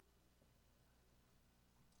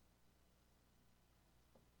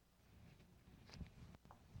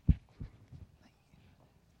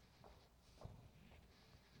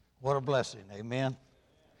What a blessing, amen.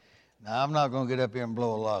 Now, I'm not going to get up here and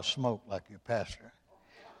blow a lot of smoke like your pastor,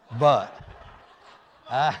 but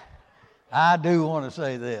I do want to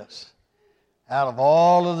say this. Out of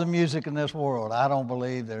all of the music in this world, I don't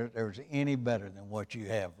believe there's any better than what you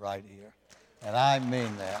have right here, and I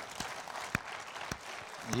mean that.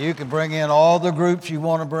 You can bring in all the groups you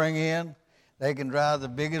want to bring in. They can drive the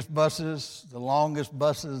biggest buses, the longest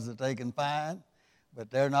buses that they can find, but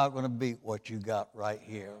they're not going to beat what you got right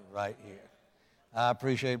here, right here. I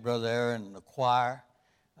appreciate Brother Aaron and the choir.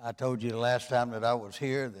 I told you the last time that I was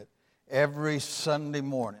here that every Sunday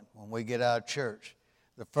morning when we get out of church,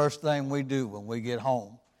 the first thing we do when we get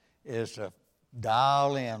home is to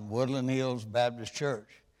dial in Woodland Hills Baptist Church.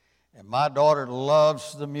 And my daughter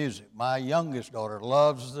loves the music. My youngest daughter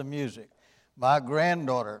loves the music. My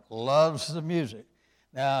granddaughter loves the music.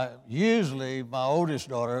 Now, usually my oldest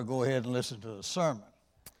daughter will go ahead and listen to the sermon.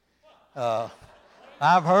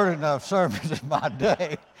 I've heard enough sermons in my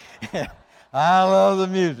day. I love the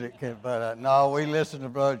music. But no, we listen to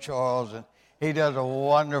Brother Charles, and he does a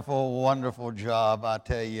wonderful, wonderful job. I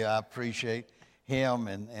tell you, I appreciate him,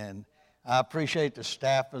 and I appreciate the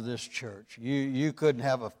staff of this church. You couldn't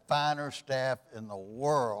have a finer staff in the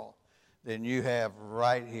world than you have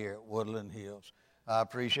right here at Woodland Hills. I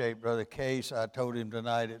appreciate Brother Case. I told him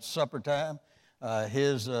tonight at supper time,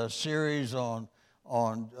 his series on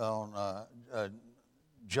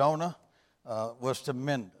Jonah was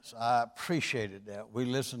tremendous. I appreciated that. We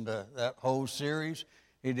listened to that whole series.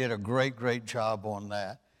 He did a great, great job on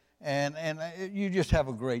that. And you just have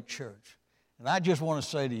a great church. And I just want to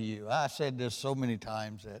say to you, I said this so many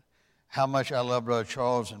times, that how much I love Brother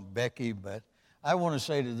Charles and Becky, but I want to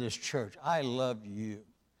say to this church, I love you.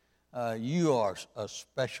 You are a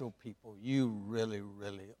special people. You really,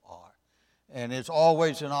 really are. And it's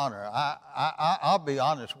always an honor. I'll be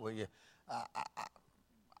honest with you.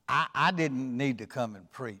 I didn't need to come and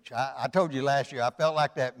preach. I told you last year, I felt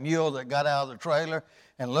like that mule that got out of the trailer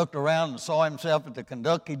and looked around and saw himself at the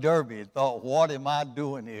Kentucky Derby and thought, what am I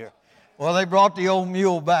doing here? Well, they brought the old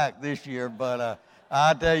mule back this year, but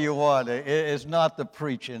I tell you what, it's not the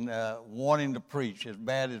preaching, wanting to preach as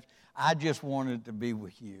bad as I just wanted to be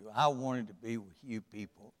with you. I wanted to be with you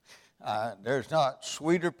people. There's not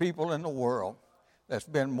sweeter people in the world that's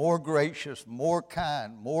been more gracious, more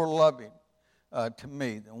kind, more loving to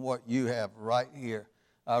me than what you have right here.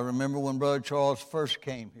 I remember when Brother Charles first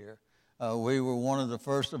came here. We were one of the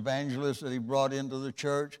first evangelists that he brought into the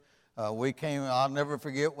church. We came, I'll never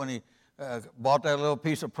forget when he bought that little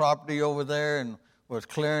piece of property over there and was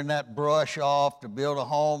clearing that brush off to build a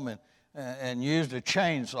home and used a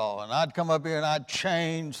chainsaw. And I'd come up here and I'd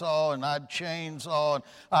chainsaw and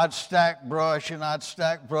I'd stack brush and I'd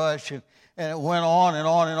stack brush and it went on and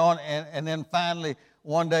on and on. And then finally,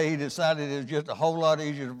 one day he decided it was just a whole lot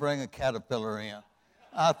easier to bring a caterpillar in.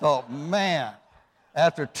 I thought, man,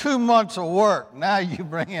 after 2 months of work, now you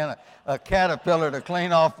bring in a caterpillar to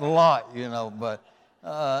clean off the lot, you know. But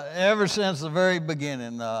ever since the very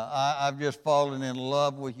beginning, I've just fallen in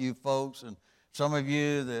love with you folks. And some of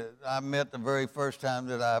you that I met the very first time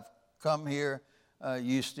that I've come here,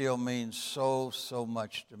 you still mean so, so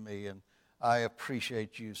much to me. And I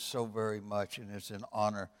appreciate you so very much, and it's an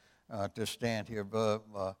honor to stand here. But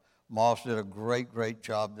Moss did a great, great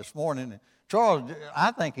job this morning. And Charles,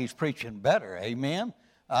 I think he's preaching better, amen?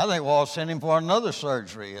 I think we'll send him for another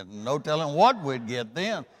surgery, and no telling what we'd get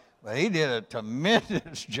then. But he did a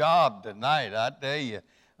tremendous job tonight. I tell you,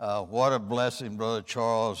 what a blessing Brother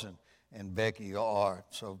Charles and Becky are.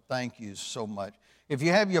 So thank you so much. If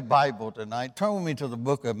you have your Bible tonight, turn with me to the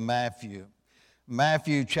book of Matthew.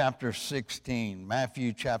 Matthew chapter 16.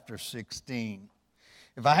 Matthew chapter 16.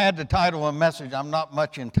 If I had to title a message, I'm not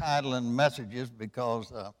much in titling messages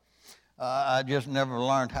because I just never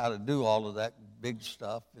learned how to do all of that big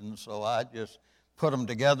stuff, and so I just put them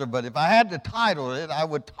together. But if I had to title it, I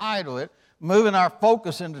would title it, Moving Our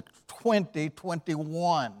Focus into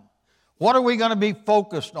 2021. What are we going to be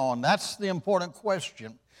focused on? That's the important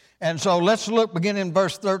question. And so let's look, begin in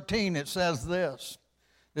verse 13. It says this.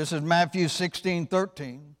 This is Matthew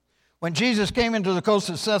 16:13. When Jesus came into the coast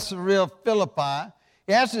of Caesarea Philippi,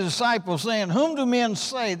 he asked his disciples, saying, Whom do men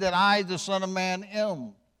say that I, the Son of Man,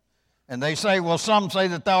 am? And they say, well, some say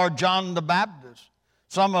that thou art John the Baptist,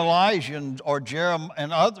 some Elijah, and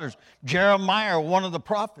others, Jeremiah, or one of the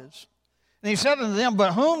prophets. And he said unto them,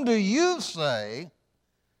 But whom do you say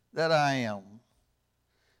that I am?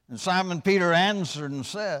 And Simon Peter answered and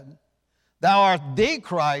said, Thou art the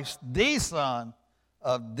Christ, the Son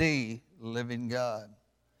of the living God.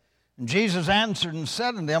 And Jesus answered and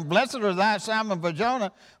said unto them, Blessed are thou, Simon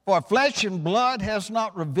Bar-Jonah, for flesh and blood has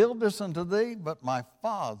not revealed this unto thee, but my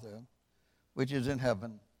Father which is in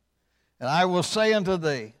heaven. And I will say unto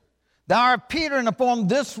thee, Thou art Peter, and upon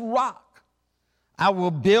this rock I will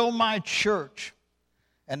build my church,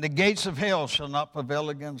 and the gates of hell shall not prevail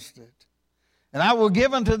against it. And I will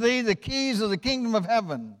give unto thee the keys of the kingdom of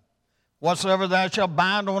heaven. Whatsoever thou shalt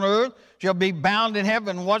bind on earth shall be bound in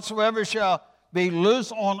heaven. Whatsoever shall be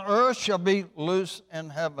loose on earth shall be loose in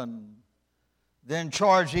heaven. Then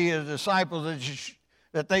charged he his disciples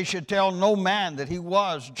that they should tell no man that he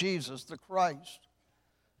was Jesus the Christ.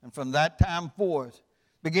 And from that time forth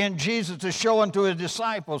began Jesus to show unto his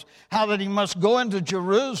disciples how that he must go into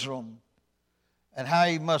Jerusalem, and how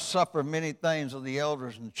he must suffer many things of the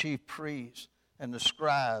elders and the chief priests and the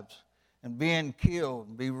scribes, and being killed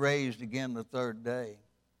and be raised again the third day.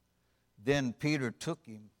 Then Peter took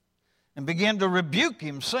him and began to rebuke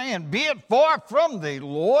him, saying, Be it far from thee,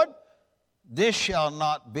 Lord, this shall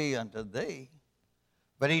not be unto thee.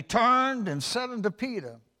 But he turned and said unto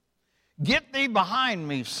Peter, Get thee behind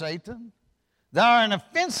me, Satan. Thou art an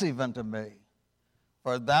offensive unto me,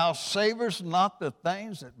 for thou savorest not the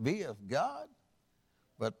things that be of God,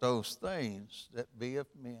 but those things that be of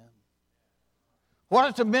men. What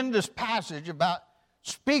a tremendous passage about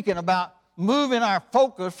speaking about moving our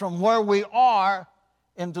focus from where we are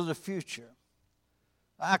into the future.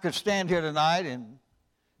 I could stand here tonight and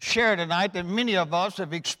share tonight that many of us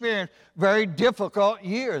have experienced a very difficult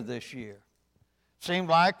year this year. Seemed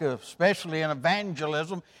like, especially in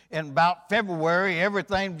evangelism, in about February,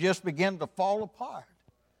 everything just began to fall apart.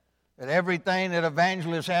 That everything that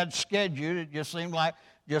evangelists had scheduled, it just seemed like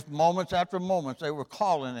just moments after moments they were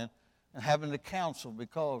calling and having to cancel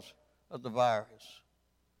because of the virus.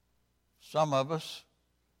 Some of us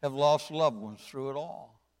have lost loved ones through it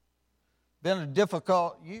all. Been a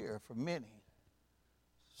difficult year for many.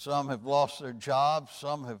 Some have lost their jobs.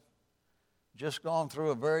 Some have just gone through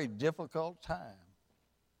a very difficult time.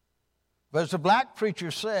 But as the black preacher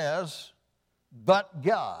says, but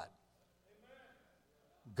God.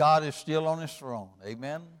 God is still on his throne.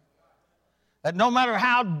 Amen? That no matter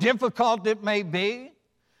how difficult it may be,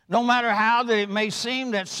 no matter how that it may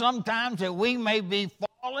seem that sometimes that we may be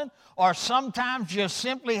falling, or sometimes just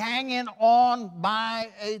simply hanging on by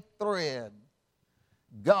a thread,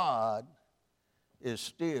 God is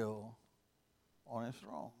still on his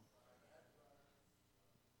throne.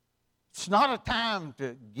 It's not a time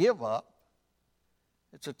to give up.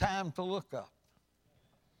 It's a time to look up.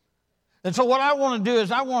 And so what I want to do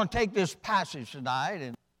is I want to take this passage tonight,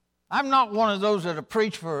 and I'm not one of those that have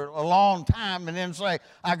preached for a long time and then say,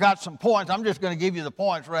 I got some points. I'm just going to give you the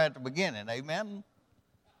points right at the beginning. Amen?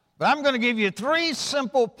 But I'm going to give you 3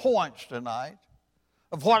 simple points tonight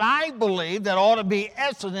of what I believe that ought to be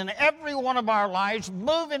essence in every one of our lives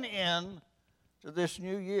moving in to this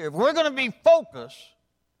new year. If we're going to be focused,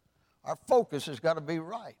 our focus has got to be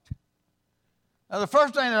right. Now, the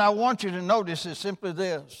first thing that I want you to notice is simply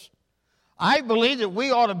this. I believe that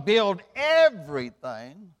we ought to build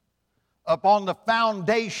everything upon the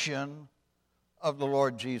foundation of the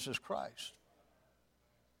Lord Jesus Christ.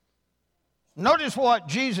 Notice what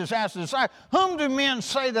Jesus asked the disciples. Whom do men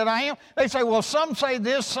say that I am? They say, well, some say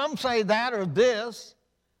this, some say that, or this.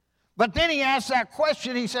 But then he asked that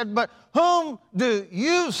question. He said, but whom do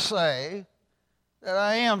you say that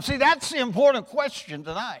I am? See, that's the important question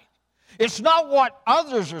tonight. It's not what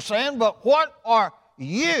others are saying, but what are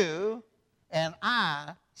you and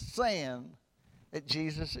I saying that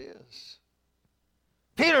Jesus is?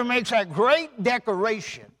 Peter makes that great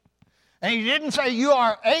declaration. And he didn't say you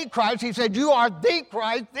are a Christ. He said you are the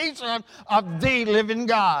Christ, the Son of the living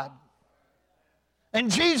God.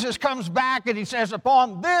 And Jesus comes back and he says,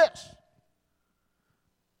 upon this,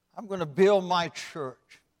 I'm going to build my church.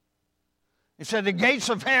 He said, the gates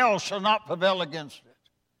of hell shall not prevail against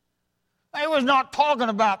it. He was not talking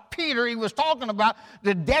about Peter. He was talking about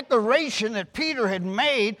the declaration that Peter had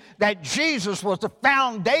made that Jesus was the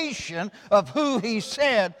foundation of who he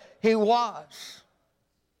said he was.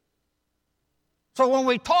 So when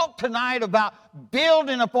we talk tonight about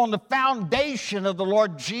building upon the foundation of the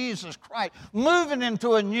Lord Jesus Christ, moving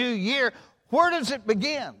into a new year, where does it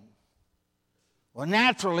begin? Well,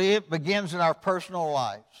 naturally, it begins in our personal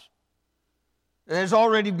lives. It has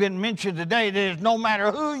already been mentioned today that no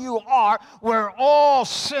matter who you are, we're all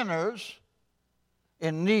sinners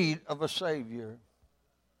in need of a Savior.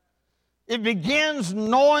 It begins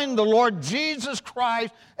knowing the Lord Jesus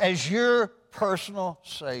Christ as your personal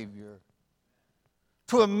Savior.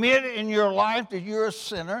 To admit in your life that you're a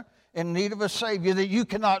sinner in need of a Savior, that you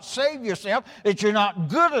cannot save yourself, that you're not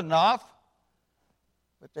good enough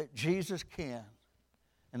but that Jesus can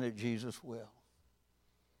and that Jesus will.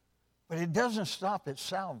 But it doesn't stop at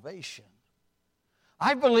salvation.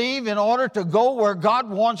 I believe in order to go where God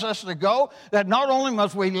wants us to go, that not only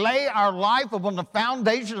must we lay our life upon the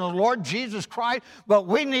foundation of the Lord Jesus Christ, but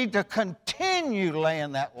we need to continue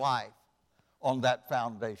laying that life on that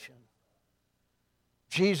foundation.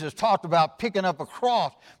 Jesus talked about picking up a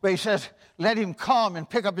cross, but he says, let him come and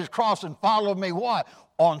pick up his cross and follow me what?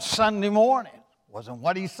 On Sunday morning. Wasn't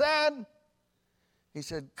what he said. He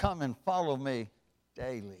said, come and follow me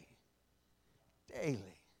daily. Daily.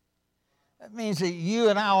 That means that you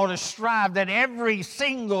and I ought to strive that every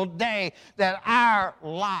single day that our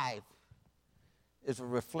life is a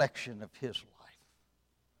reflection of his life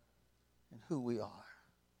and who we are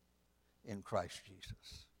in Christ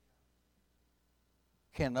Jesus.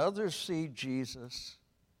 Can others see Jesus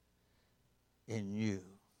in you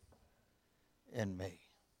and me?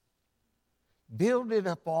 Build it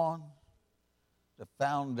upon the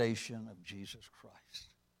foundation of Jesus Christ.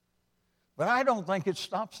 But I don't think it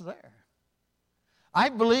stops there. I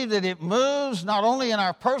believe that it moves not only in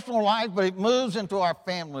our personal life, but it moves into our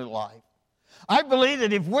family life. I believe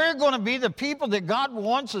that if we're going to be the people that God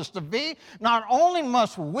wants us to be, not only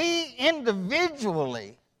must we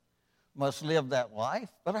individually must live that life,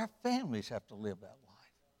 but our families have to live that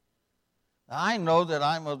life. Now, I know that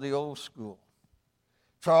I'm of the old school.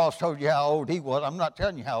 Charles told you how old he was. I'm not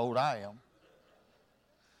telling you how old I am,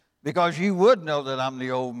 because you would know that I'm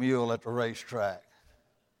the old mule at the racetrack.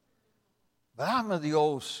 But I'm of the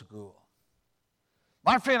old school.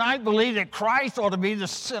 My friend, I believe that Christ ought to be the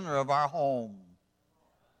center of our home.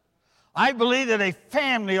 I believe that a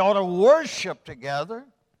family ought to worship together.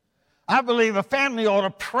 I believe a family ought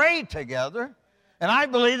to pray together. And I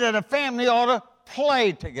believe that a family ought to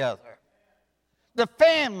play together. The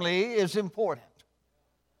family is important.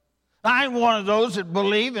 I'm one of those that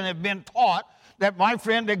believe and have been taught that, my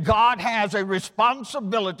friend, that God has a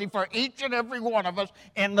responsibility for each and every one of us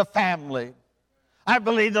in the family. I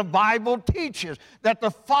believe the Bible teaches that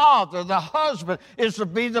the father, the husband, is to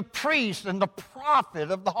be the priest and the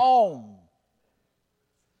prophet of the home.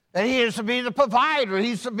 That he is to be the provider.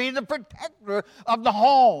 He's to be the protector of the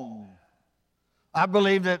home. I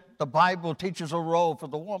believe that the Bible teaches a role for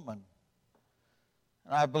the woman.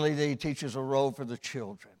 And I believe that he teaches a role for the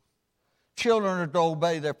children. Children are to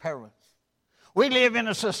obey their parents. We live in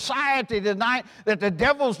a society tonight that the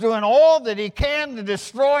devil's doing all that he can to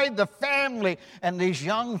destroy the family. And these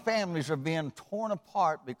young families are being torn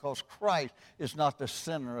apart because Christ is not the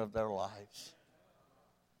center of their lives.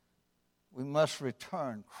 We must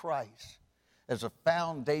return Christ as a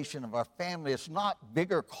foundation of our family. It's not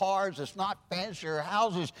bigger cars. It's not fancier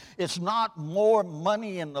houses. It's not more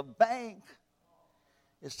money in the bank.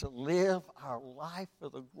 It's to live our life for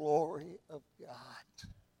the glory of God.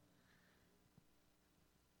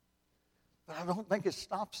 But I don't think it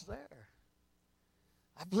stops there.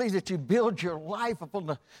 I believe that you build your life on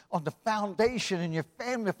the foundation, and your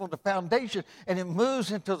family upon the foundation, and it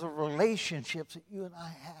moves into the relationships that you and I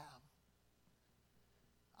have.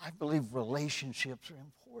 I believe relationships are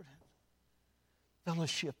important.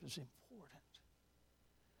 Fellowship is important.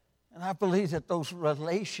 And I believe that those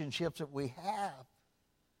relationships that we have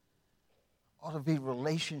ought to be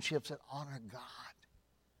relationships that honor God,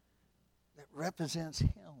 that represents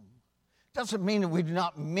Him. It doesn't mean that we do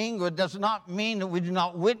not mingle. It does not mean that we do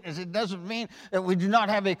not witness. It doesn't mean that we do not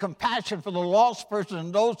have a compassion for the lost person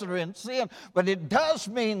and those that are in sin. But it does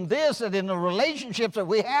mean this, that in the relationships that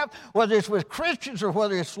we have, whether it's with Christians or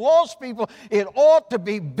whether it's lost people, it ought to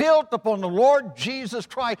be built upon the Lord Jesus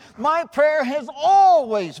Christ. My prayer has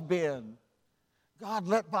always been, God,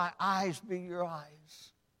 let my eyes be your eyes.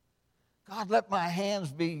 God, let my hands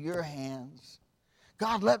be your hands.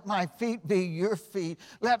 God, let my feet be your feet.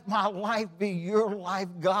 Let my life be your life.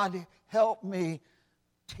 God, help me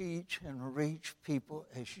teach and reach people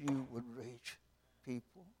as you would reach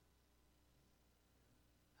people.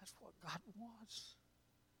 That's what God wants.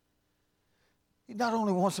 He not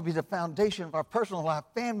only wants to be the foundation of our personal life,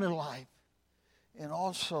 family life, and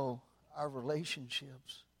also our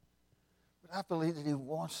relationships, but I believe that He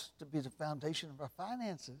wants to be the foundation of our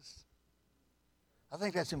finances. I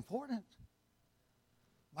think that's important.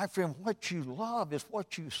 My friend, what you love is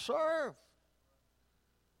what you serve.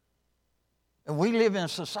 And we live in a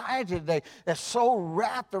society today that's so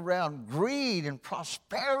wrapped around greed and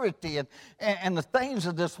prosperity and the things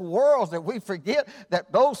of this world that we forget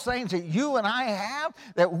that those things that you and I have,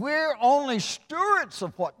 that we're only stewards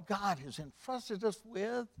of what God has entrusted us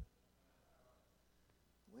with.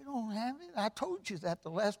 We don't have it. I told you that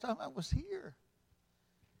the last time I was here.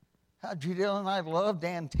 How Judelle and I loved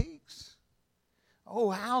antiques.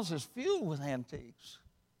 whole house is filled with antiques.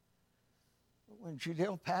 But when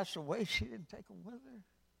Judelle passed away, she didn't take them with her.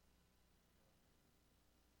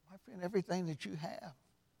 My friend, everything that you have,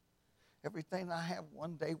 everything I have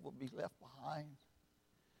one day will be left behind,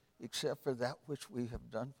 except for that which we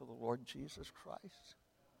have done for the Lord Jesus Christ.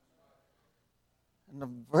 And the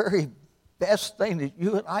very best thing that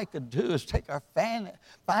you and I could do is take our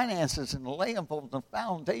finances and lay them on the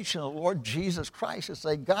foundation of the Lord Jesus Christ and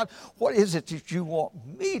say, God, what is it that you want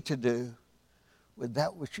me to do with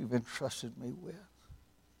that which you've entrusted me with?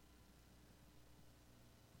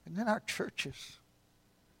 And then our churches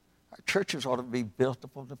ought to be built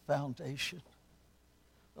upon the foundation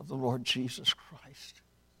of the Lord Jesus Christ.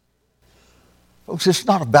 Folks, it's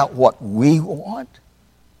not about what we want.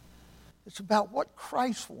 It's about what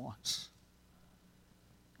Christ wants.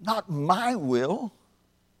 Not my will,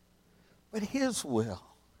 but his will.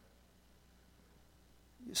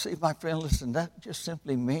 You see, my friend, listen, that just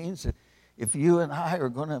simply means that if you and I are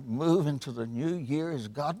going to move into the new year as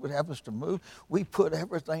God would have us to move, we put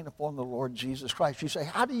everything upon the Lord Jesus Christ. You say,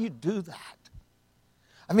 how do you do that?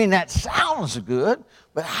 I mean, that sounds good,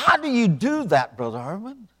 but how do you do that, Brother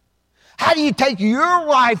Herman? How do you take your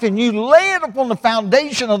life and you lay it upon the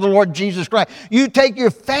foundation of the Lord Jesus Christ? You take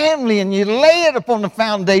your family and you lay it upon the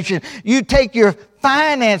foundation. You take your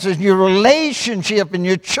finances, your relationship, and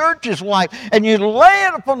your church's life, and you lay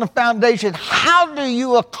it upon the foundation. How do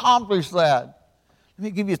you accomplish that? Let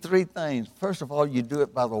me give you three things. First of all, you do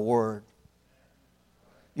it by the Word.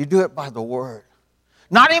 You do it by the Word.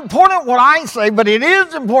 Not important what I say, but it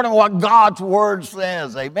is important what God's Word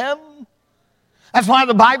says. Amen? That's why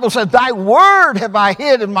the Bible said, thy word have I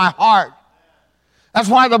hid in my heart. That's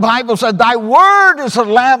why the Bible said, thy word is a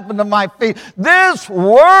lamp unto my feet. This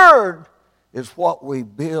word is what we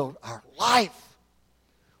build our life,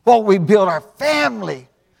 what we build our family,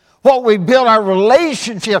 what we build our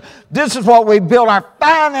relationship. This is what we build our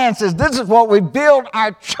finances. This is what we build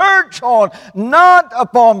our church on, not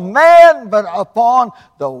upon man, but upon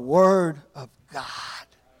the Word of God.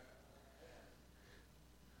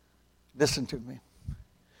 Listen to me.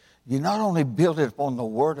 You not only build it upon the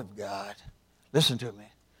Word of God, listen to me,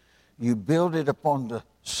 you build it upon the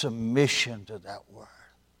submission to that Word.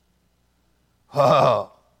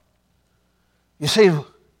 Oh. You see,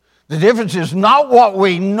 the difference is not what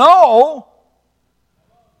we know,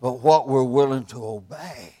 but what we're willing to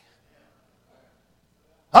obey.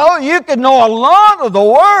 Oh, you can know a lot of the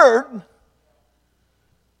Word,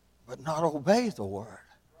 but not obey the Word.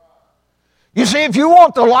 You see, if you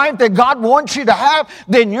want the life that God wants you to have,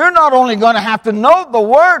 then you're not only going to have to know the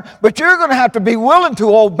Word, but you're going to have to be willing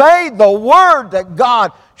to obey the Word that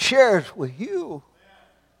God shares with you.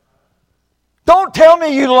 Don't tell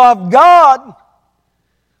me you love God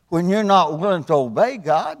when you're not willing to obey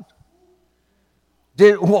God.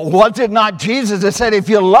 Was it not Jesus that said, if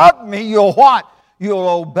you love me, you'll what? You'll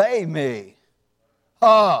obey me.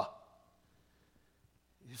 You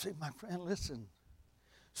see, my friend, listen.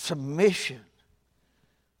 Submission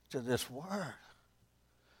to this Word.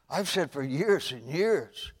 I've said for years and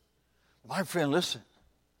years, my friend, listen,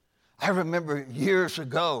 I remember years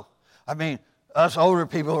ago, us older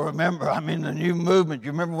people remember, the new movement.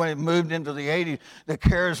 You remember when it moved into the 80s, the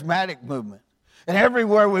charismatic movement. And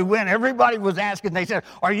everywhere we went, everybody was asking, they said,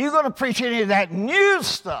 are you going to preach any of that new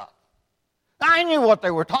stuff? I knew what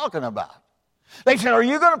they were talking about. They said, are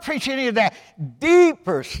you going to preach any of that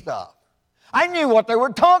deeper stuff? I knew what they were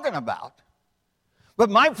talking about. But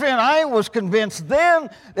my friend, I was convinced then,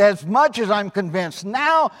 as much as I'm convinced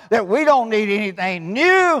now, that we don't need anything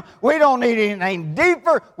new. We don't need anything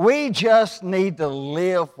deeper. We just need to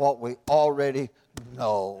live what we already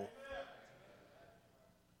know.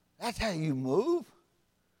 That's how you move.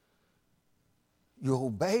 You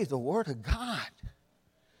obey the Word of God.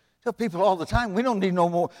 I tell people all the time, we don't need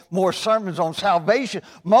no more sermons on salvation.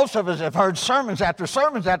 Most of us have heard sermons after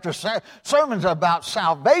sermons after sermons about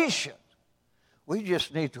salvation. We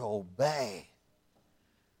just need to obey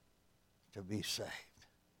to be saved.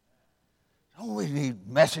 Don't we need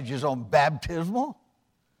messages on baptismal?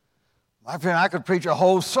 My friend, I could preach a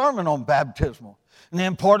whole sermon on baptismal and the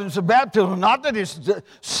importance of baptism. Not that it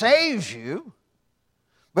saves you,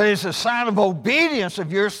 but it's a sign of obedience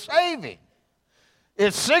of your saving.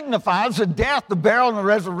 It signifies the death, the burial, and the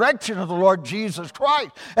resurrection of the Lord Jesus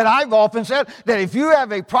Christ. And I've often said that if you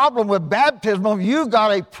have a problem with baptism, you've got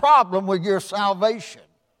a problem with your salvation.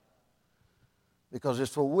 Because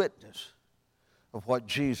it's a witness of what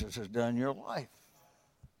Jesus has done in your life.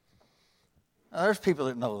 Now, there's people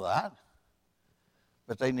that know that,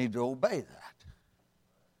 but they need to obey that.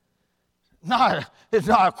 it's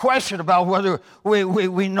not a question about whether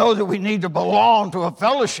we know that we need to belong to a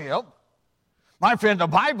fellowship. My friend, the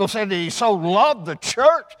Bible said that he so loved the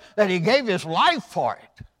church that he gave his life for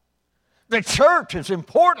it. The church is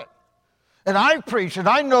important. And I preach, and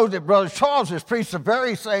I know that Brother Charles has preached the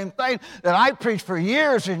very same thing that I preached for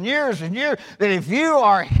years and years and years, that if you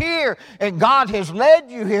are here and God has led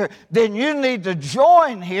you here, then you need to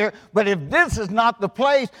join here. But if this is not the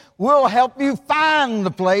place, we'll help you find the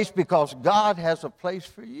place, because God has a place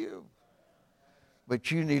for you. But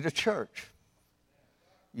you need a church.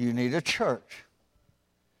 You need a church.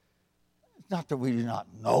 It's not that we do not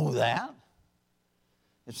know that.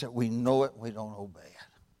 It's that we know it and we don't obey it.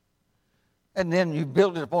 And then you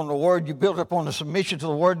build it upon the Word, you build it upon the submission to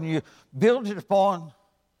the Word, and you build it upon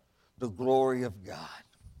the glory of God.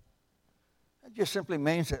 That just simply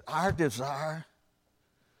means that our desire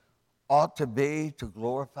ought to be to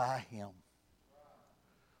glorify Him.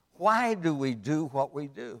 Why do we do what we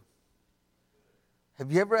do?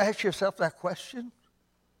 Have you ever asked yourself that question?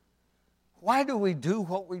 Why do we do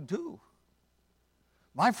what we do?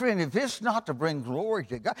 My friend, if it's not to bring glory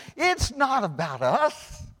to God, it's not about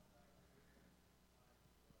us.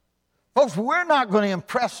 Folks, we're not going to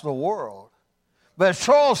impress the world. But as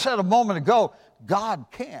Charles said a moment ago, God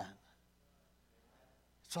can.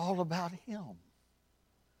 It's all about Him.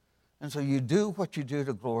 And so you do what you do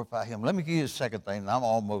to glorify Him. Let me give you the second thing, and I'm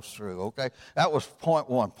almost through, okay? That was point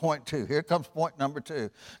one. Point two. Here comes point number two.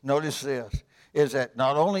 Notice this, is that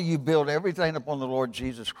not only you build everything upon the Lord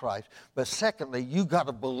Jesus Christ, but secondly, you got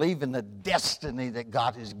to believe in the destiny that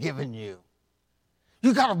God has given you.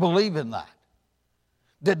 You got to believe in that.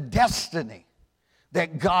 The destiny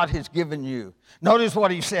that God has given you. Notice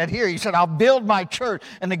what he said here. He said, I'll build my church,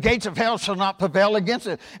 and the gates of hell shall not prevail against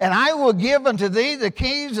it. And I will give unto thee the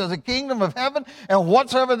keys of the kingdom of heaven, and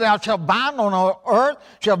whatsoever thou shalt bind on earth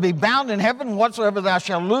shall be bound in heaven, and whatsoever thou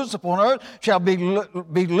shalt loose upon earth shall be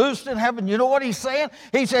loosed in heaven. You know what he's saying?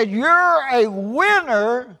 He said, you're a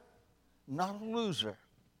winner, not a loser.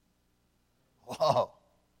 Whoa.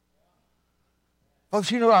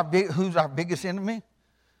 Folks, you know who's our biggest enemy?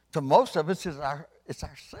 To most of us, it's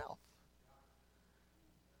ourselves.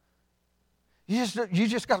 You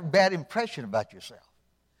just got a bad impression about yourself.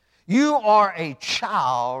 You are a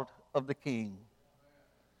child of the King.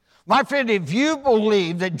 My friend, if you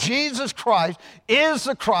believe that Jesus Christ is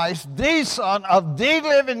the Christ, the Son of the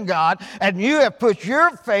living God, and you have put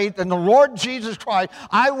your faith in the Lord Jesus Christ,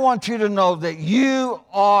 I want you to know that you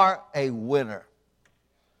are a winner.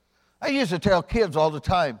 I used to tell kids all the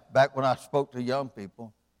time, back when I spoke to young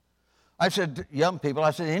people, I said, young people,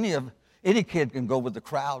 I said, any kid can go with the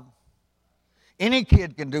crowd. Any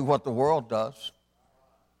kid can do what the world does.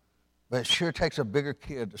 But it sure takes a bigger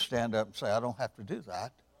kid to stand up and say, I don't have to do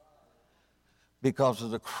that because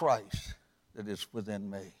of the Christ that is within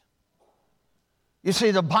me. You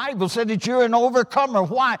see, the Bible said that you're an overcomer.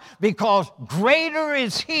 Why? Because greater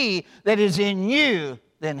is He that is in you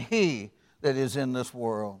than he that is in this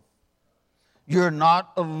world. You're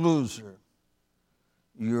not a loser.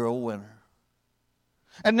 You're a winner.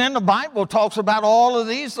 And then the Bible talks about all of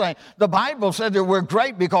these things. The Bible said that we're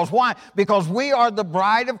great because why? Because we are the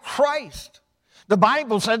bride of Christ. The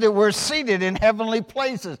Bible said that we're seated in heavenly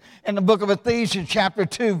places in the book of Ephesians chapter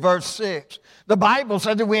 2, verse 6. The Bible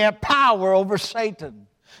said that we have power over Satan.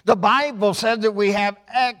 The Bible said that we have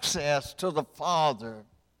access to the Father.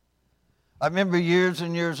 I remember years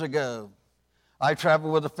and years ago, I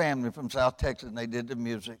traveled with a family from South Texas, and they did the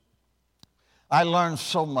music. I learned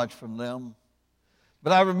so much from them.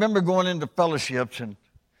 But I remember going into fellowships, and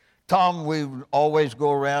Tom, we would always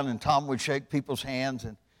go around, and Tom would shake people's hands,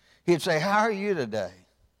 and he'd say, how are you today?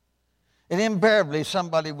 And invariably,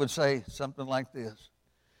 somebody would say something like this,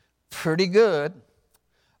 pretty good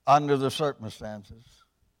under the circumstances.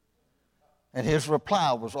 And his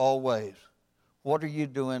reply was always, what are you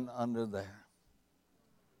doing under there?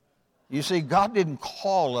 You see, God didn't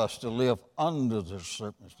call us to live under the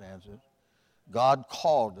circumstances. God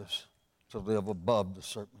called us to live above the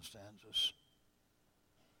circumstances.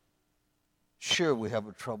 Sure, we have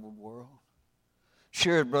a troubled world.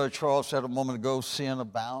 Sure, as Brother Charles said a moment ago, sin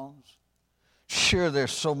abounds. Sure,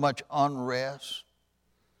 there's so much unrest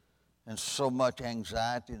and so much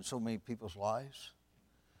anxiety in so many people's lives.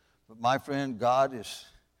 But my friend, God is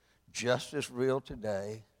just as real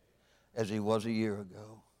today as He was a year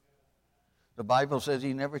ago. The Bible says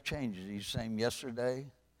He never changes. He's the same yesterday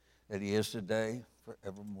that He is today,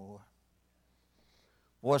 forevermore.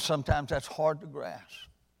 Boy, sometimes that's hard to grasp,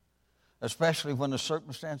 especially when the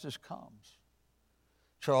circumstances comes.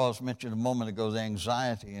 Charles mentioned a moment ago the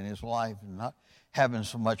anxiety in his life, having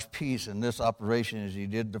so much peace in this operation as he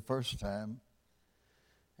did the first time.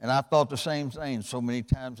 And I thought the same thing so many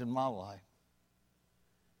times in my life.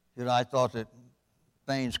 I thought that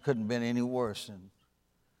things couldn't have been any worse in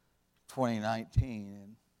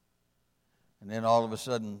 2019. And then all of a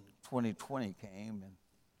sudden, 2020 came,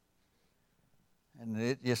 and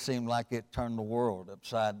it just seemed like it turned the world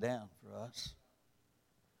upside down for us.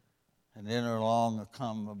 And then along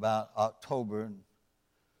come about October,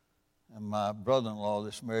 and my brother-in-law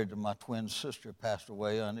that's married to my twin sister passed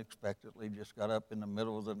away unexpectedly, just got up in the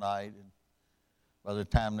middle of the night. And by the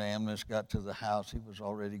time the ambulance got to the house, he was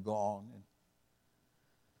already gone.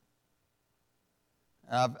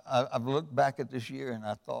 And I've looked back at this year, and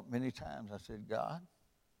I thought many times, I said, God,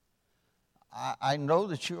 I know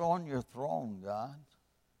that you're on your throne, God.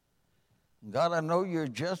 God, I know you're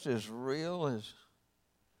just as real as,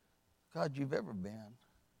 God, you've ever been.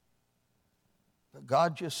 But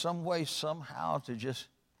God, just some way, somehow, to just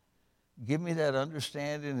give me that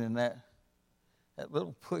understanding and that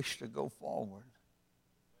little push to go forward.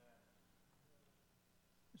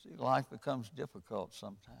 You see, life becomes difficult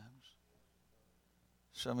sometimes.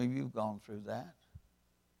 Some of you have gone through that.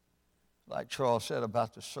 Like Charles said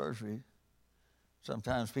about the surgery,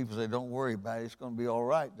 sometimes people say, don't worry about it, it's going to be all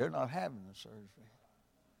right. They're not having the surgery.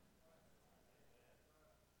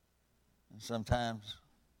 And sometimes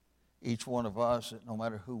each one of us, no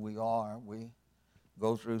matter who we are, we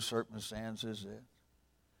go through circumstances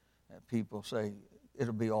that people say,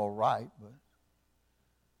 it'll be all right, but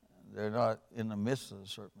they're not in the midst of the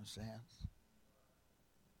circumstance.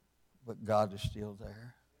 But God is still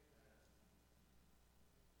there.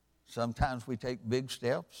 Sometimes we take big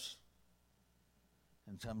steps,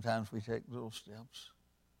 and sometimes we take little steps.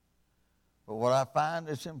 But what I find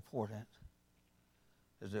is important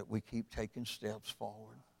is that we keep taking steps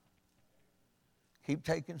forward. Keep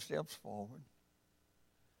taking steps forward.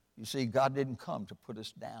 You see, God didn't come to put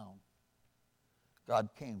us down. God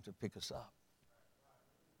came to pick us up.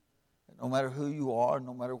 And no matter who you are,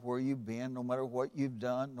 no matter where you've been, no matter what you've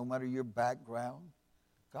done, no matter your background,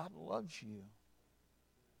 God loves you.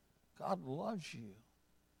 God loves you.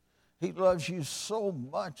 He loves you so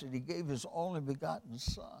much that he gave his only begotten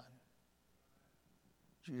son.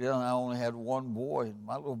 You know, I only had one boy, and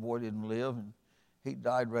my little boy didn't live, and he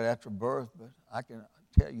died right after birth. But I can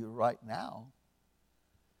tell you right now,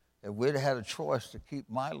 if we'd had a choice to keep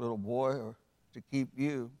my little boy or to keep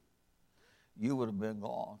you, you would have been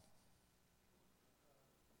gone.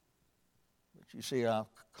 But you see, I'm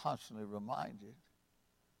constantly reminded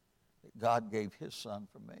that God gave his son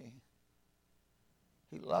for me.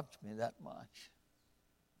 He loved me that much.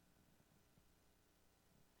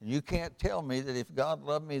 And you can't tell me that if God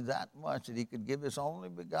loved me that much that he could give his only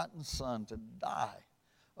begotten son to die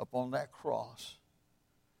upon that cross,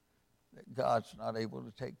 that God's not able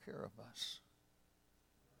to take care of us.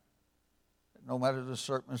 That no matter the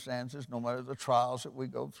circumstances, no matter the trials that we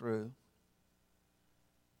go through,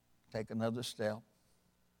 take another step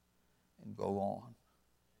and go on.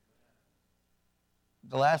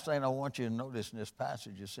 The last thing I want you to notice in this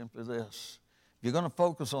passage is simply this. If you're going to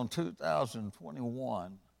focus on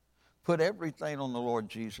 2021, put everything on the Lord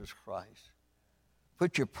Jesus Christ.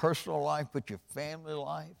 Put your personal life, put your family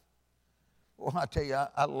life. Well, I tell you,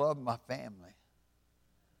 I love my family.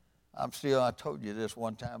 I told you this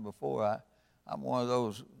one time before, I'm one of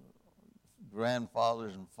those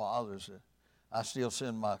grandfathers and fathers that I still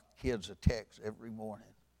send my kids a text every morning,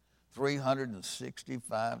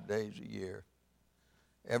 365 days a year.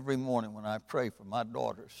 Every morning when I pray for my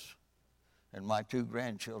daughters and my 2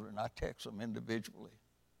 grandchildren, I text them individually.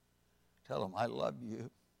 Tell them, I love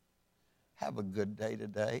you. Have a good day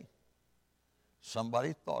today.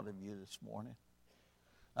 Somebody thought of you this morning.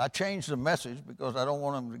 I changed the message because I don't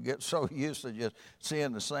want them to get so used to just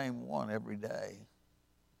seeing the same one every day.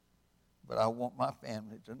 But I want my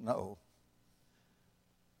family to know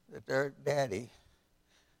that their daddy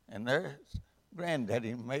and their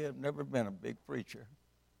granddaddy may have never been a big preacher.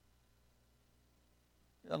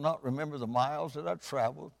 They'll not remember the miles that I've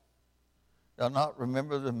traveled. They'll not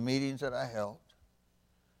remember the meetings that I held.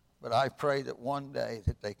 But I pray that one day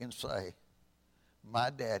that they can say,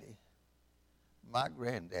 my daddy, my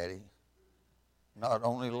granddaddy, not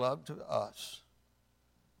only loved us,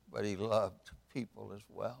 but he loved people as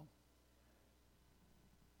well.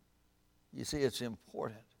 You see, it's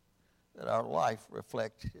important that our life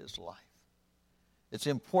reflect his life. It's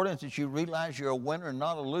important that you realize you're a winner,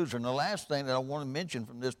 not a loser. And the last thing that I want to mention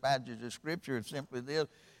from this passage of Scripture is simply this,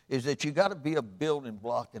 is that you got to be a building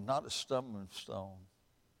block and not a stumbling stone.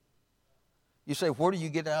 You say, where do you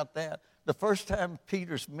get out that? The first time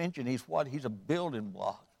Peter's mentioned, he's a building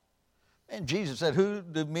block. And Jesus said, who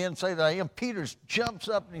do men say that I am? Peter jumps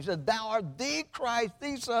up and he said, thou art the Christ,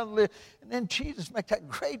 the Son of the living. And then Jesus makes that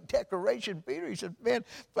great declaration, Peter. He said, man,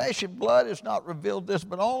 flesh and blood has not revealed this,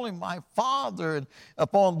 but only my Father. And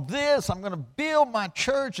upon this I'm going to build my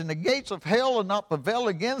church, and the gates of hell will not prevail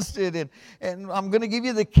against it. And I'm going to give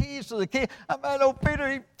you the keys to the kingdom. I mean, old Peter,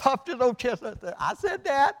 he puffed his old chest out there. I said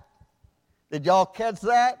that. Did y'all catch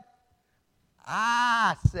that?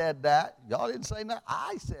 I said that. Y'all didn't say that.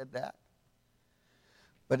 I said that.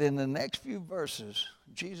 But in the next few verses,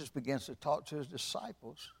 Jesus begins to talk to his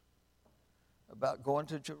disciples about going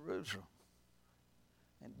to Jerusalem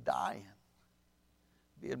and dying,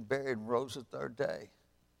 being buried, and rose the third day.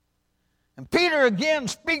 And Peter again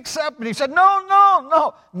speaks up and he said,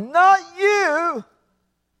 no, not you.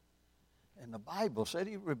 And the Bible said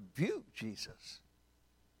he rebuked Jesus.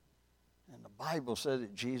 And the Bible said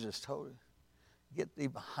that Jesus told him, get thee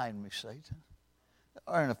behind me, Satan.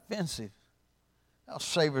 Thou art offensive. Thou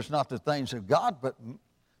savors not the things of God, but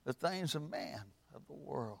the things of man, of the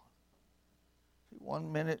world. See,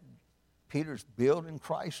 1 minute, Peter's building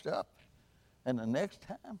Christ up, and the next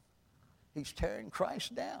time, he's tearing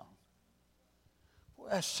Christ down. Boy,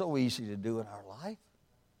 that's so easy to do in our life.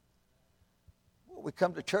 Well, we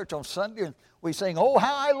come to church on Sunday, and we sing, oh,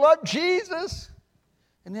 how I love Jesus,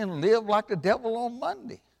 and then live like the devil on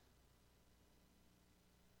Monday.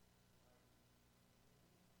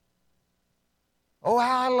 Oh,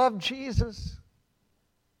 how I love Jesus.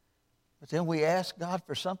 But then we ask God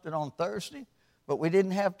for something on Thursday, but we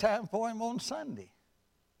didn't have time for him on Sunday.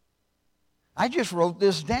 I just wrote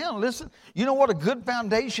this down. Listen, you know what a good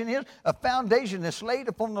foundation is? A foundation that's laid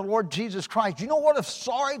upon the Lord Jesus Christ. You know what a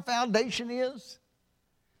sorry foundation is?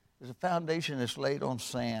 It's a foundation that's laid on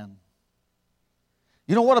sand.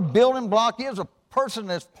 You know what a building block is? A person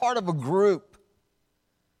that's part of a group.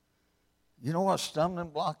 You know what a stumbling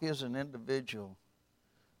block is? An individual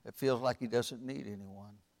that feels like he doesn't need anyone.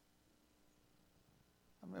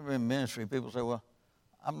 I remember in ministry, people say, well,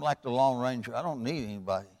 I'm like the Lone Ranger. I don't need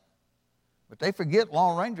anybody. But they forget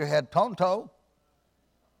Lone Ranger had Tonto.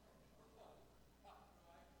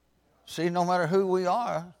 See, no matter who we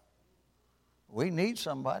are, we need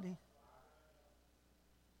somebody.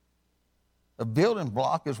 A building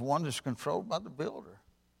block is one that's controlled by the builder.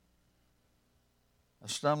 A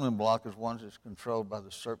stumbling block is one that's controlled by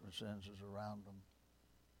the circumstances around them.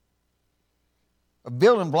 A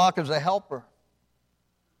building block is a helper.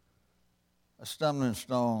 A stumbling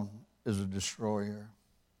stone is a destroyer.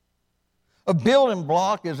 A building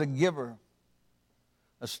block is a giver.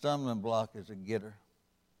 A stumbling block is a getter.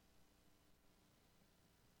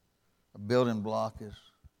 A building block is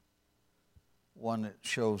one that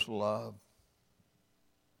shows love.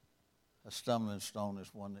 A stumbling stone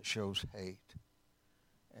is one that shows hate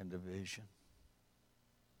and division.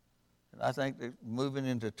 And I think that moving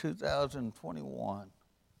into 2021,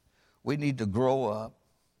 we need to grow up.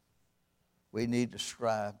 We need to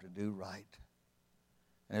strive to do right.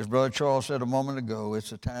 And as Brother Charles said a moment ago,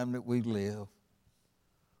 it's a time that we live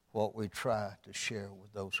what we try to share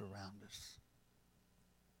with those around us.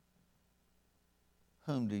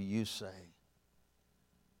 Whom do you say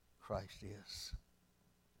Christ is?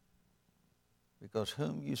 Because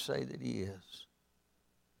whom you say that he is,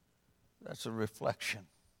 that's a reflection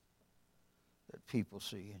that people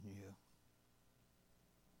see in you.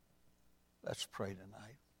 Let's pray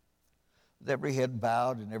tonight. With every head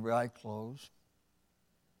bowed and every eye closed.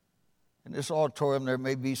 In this auditorium, there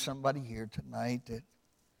may be somebody here tonight that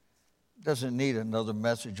doesn't need another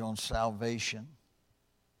message on salvation.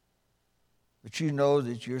 But you know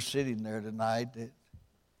that you're sitting there tonight that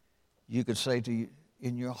you could say to you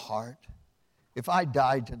in your heart, if I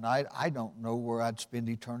died tonight, I don't know where I'd spend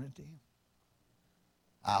eternity.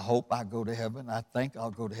 I hope I go to heaven. I think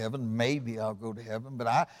I'll go to heaven. Maybe I'll go to heaven.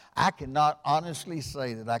 But I cannot honestly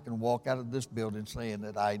say that I can walk out of this building saying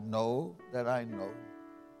that I know that I know.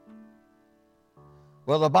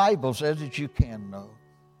 Well, the Bible says that you can know.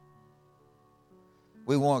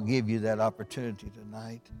 We want to give you that opportunity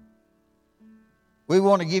tonight. We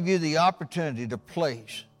want to give you the opportunity to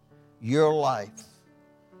place your life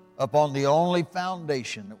upon the only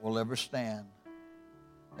foundation that will ever stand,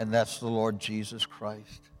 and that's the Lord Jesus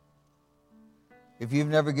Christ. If you've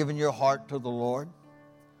never given your heart to the Lord,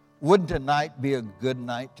 wouldn't tonight be a good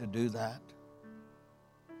night to do that?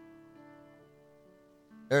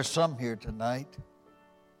 There's some here tonight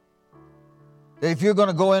that if you're going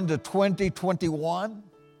to go into 2021,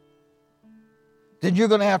 then you're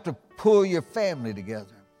going to have to pull your family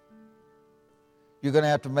together. You're going to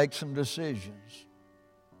have to make some decisions.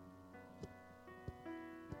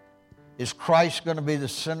 Is Christ going to be the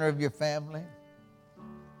center of your family?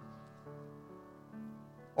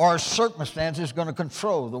 or a circumstance is going to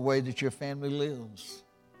control the way that your family lives.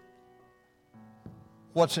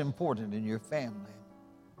 What's important in your family?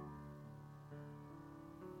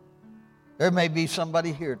 There may be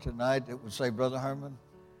somebody here tonight that would say, Brother Herman,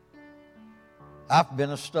 I've been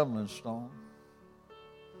a stumbling stone.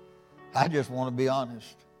 I just want to be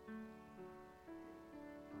honest.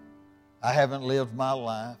 I haven't lived my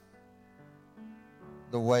life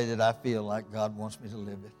the way that I feel like God wants me to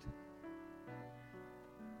live it.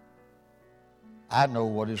 I know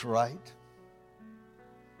what is right.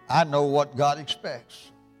 I know what God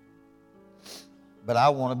expects. But I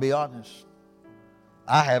want to be honest.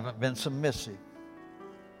 I haven't been submissive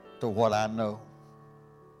to what I know.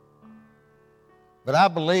 But I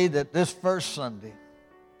believe that this first Sunday,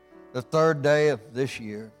 the third day of this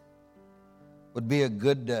year, would be a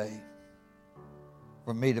good day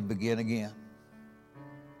for me to begin again.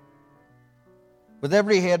 With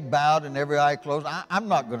every head bowed and every eye closed, I'm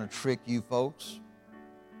not going to trick you folks.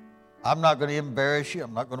 I'm not going to embarrass you.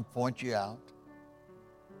 I'm not going to point you out.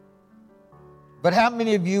 But how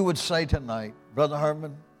many of you would say tonight, Brother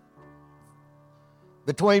Herman,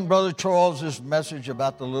 between Brother Charles's message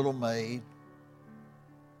about the little maid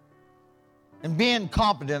and being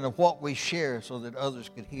confident of what we share so that others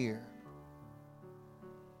could hear,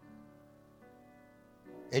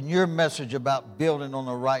 and your message about building on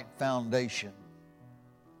the right foundation,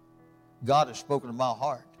 God has spoken to my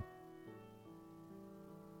heart.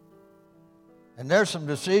 And there's some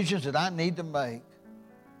decisions that I need to make,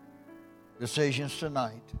 decisions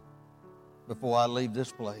tonight before I leave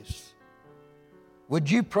this place. Would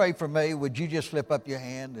you pray for me? Would you just slip up your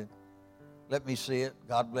hand and let me see it?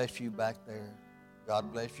 God bless you back there.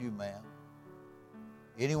 God bless you, ma'am.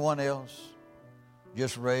 Anyone else?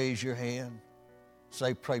 Just raise your hand.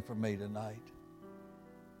 Say, pray for me tonight.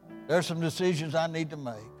 There's some decisions I need to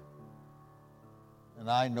make. And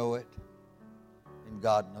I know it. And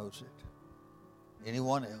God knows it.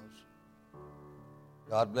 Anyone else?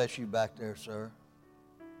 God bless you back there, sir.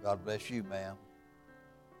 God bless you, ma'am.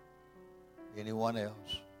 Anyone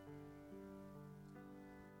else?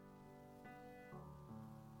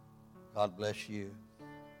 God bless you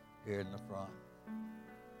here in the front.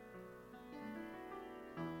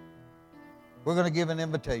 We're going to give an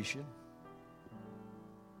invitation.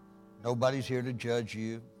 Nobody's here to judge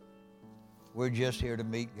you. We're just here to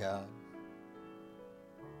meet God.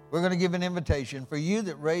 We're going to give an invitation. For you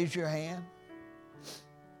that raise your hand,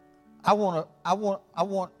 I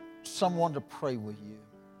want someone to pray with you.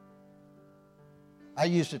 I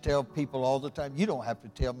used to tell people all the time, you don't have to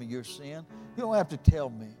tell me your sin. You don't have to tell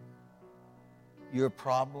me your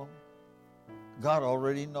problem. God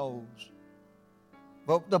already knows.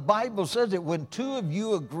 But the Bible says that when two of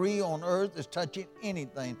you agree on earth as touching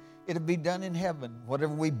anything, it'll be done in heaven.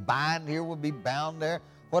 Whatever we bind here will be bound there.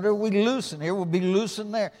 Whatever we loosen here will be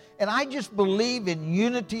loosened there. And I just believe in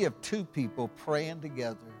unity of two people praying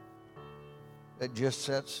together that just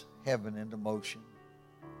sets heaven into motion.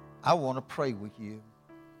 I want to pray with you.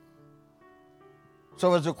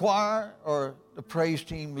 So as the choir or the praise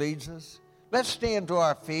team leads us, let's stand to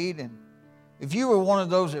our feet. And if you were one of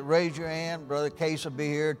those that raised your hand, Brother Case will be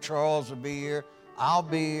here, Charles will be here, I'll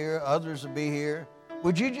be here, others will be here.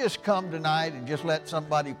 Would you just come tonight and just let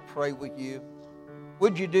somebody pray with you?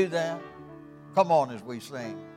 Would you do that? Come on as we sing.